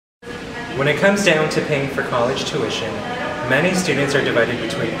When it comes down to paying for college tuition, many students are divided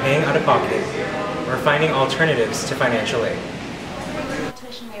between paying out of pocket or finding alternatives to financial aid.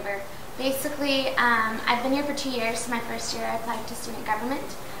 Tuition waiver. Basically, I've been here for 2 years. My first year I applied to student government,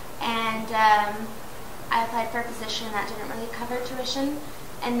 and I applied for a position that didn't really cover tuition.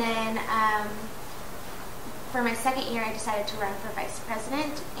 And then for my second year I decided to run for vice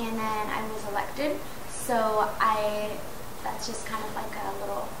president, and then I was elected. So that's just kind of like a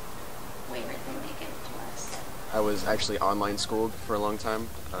little waiver thing they give to us. I was actually online schooled for a long time,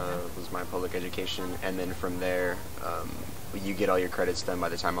 was my public education, and then from there you get all your credits done by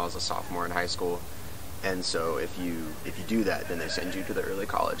the time I was a sophomore in high school. And so if you do that, then they send you to the early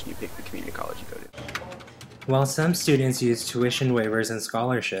college and you pick the community college you go to. While some students use tuition waivers and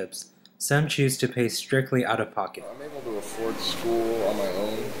scholarships, some choose to pay strictly out of pocket. I'm able to afford school on my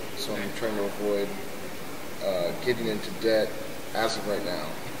own, so I'm trying to avoid getting into debt as of right now.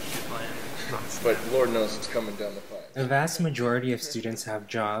 But Lord knows it's coming down the pipe. A vast majority of students have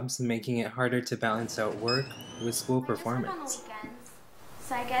jobs, making it harder to balance out work with school performance. I just work on the weekends,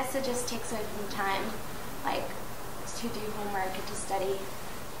 so I guess it just takes away from time, like to do homework and to study.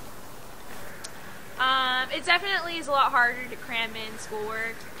 It definitely is a lot harder to cram in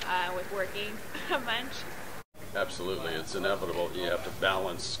schoolwork with working a bunch. Absolutely, it's inevitable. You have to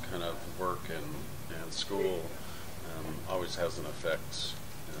balance kind of work and school. Always has an effect.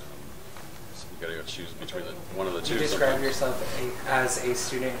 So you got to choose between one of the two. Do you describe yourself as a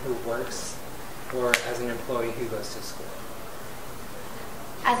student who works or as an employee who goes to school?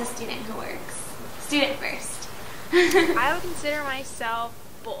 As a student who works. Student first. I would consider myself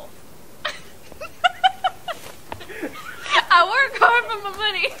both. I work hard for my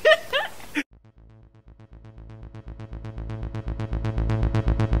money.